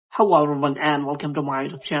Hello everyone and welcome to my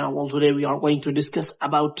YouTube channel. Well, today we are going to discuss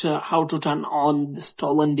about how to turn on the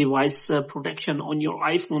stolen device protection on your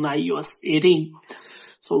iPhone iOS 18.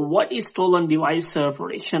 So what is stolen device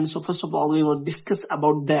protection? So first of all, we will discuss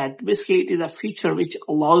about that. Basically, it is a feature which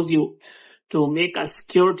allows you to make a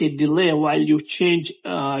security delay while you change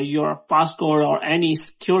your passcode or any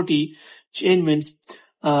security changements.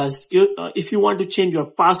 If you want to change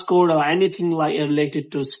your passcode or anything like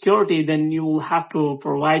related to security, then you will have to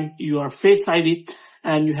provide your Face ID,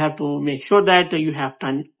 and you have to make sure that you have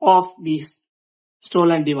turned off this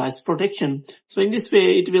stolen device protection. So in this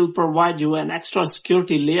way, it will provide you an extra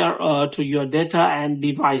security layer to your data and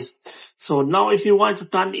device. So now if you want to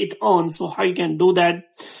turn it on, so how you can do that?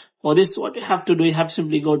 For this, what you have to do, you have to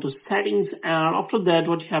simply go to settings, and after that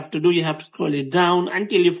what you have to do, you have to scroll it down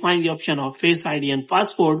until you find the option of Face ID and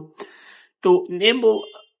passcode. To enable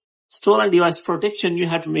stolen device protection, you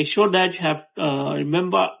have to make sure that you have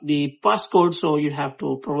remember the passcode, so you have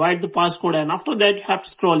to provide the passcode, and after that you have to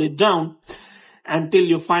scroll it down until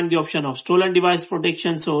you find the option of stolen device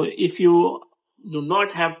protection. So if you do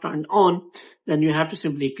not have turned on, then you have to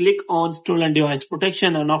simply click on stolen device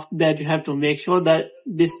protection, and after that you have to make sure that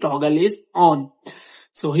this toggle is on.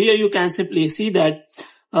 So here you can simply see that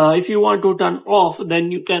if you want to turn off, then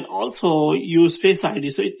you can also use Face ID.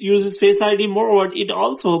 So it uses Face ID. Moreover, it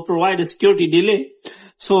also provides a security delay.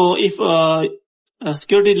 So if a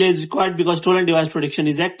security delay is required because stolen device protection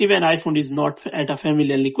is active and iPhone is not at a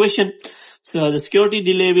familiar location, so the security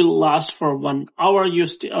delay will last for 1 hour. You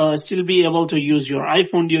still be able to use your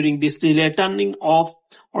iPhone during this delay. Turning off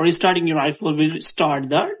or restarting your iPhone will start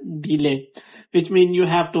the delay, which means you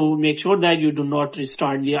have to make sure that you do not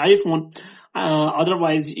restart the iPhone.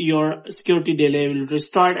 Otherwise, your security delay will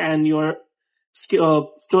restart and your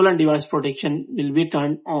stolen device protection will be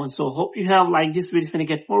turned on. So hope you have liked this video. If you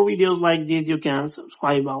get more videos like this, you can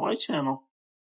subscribe our channel.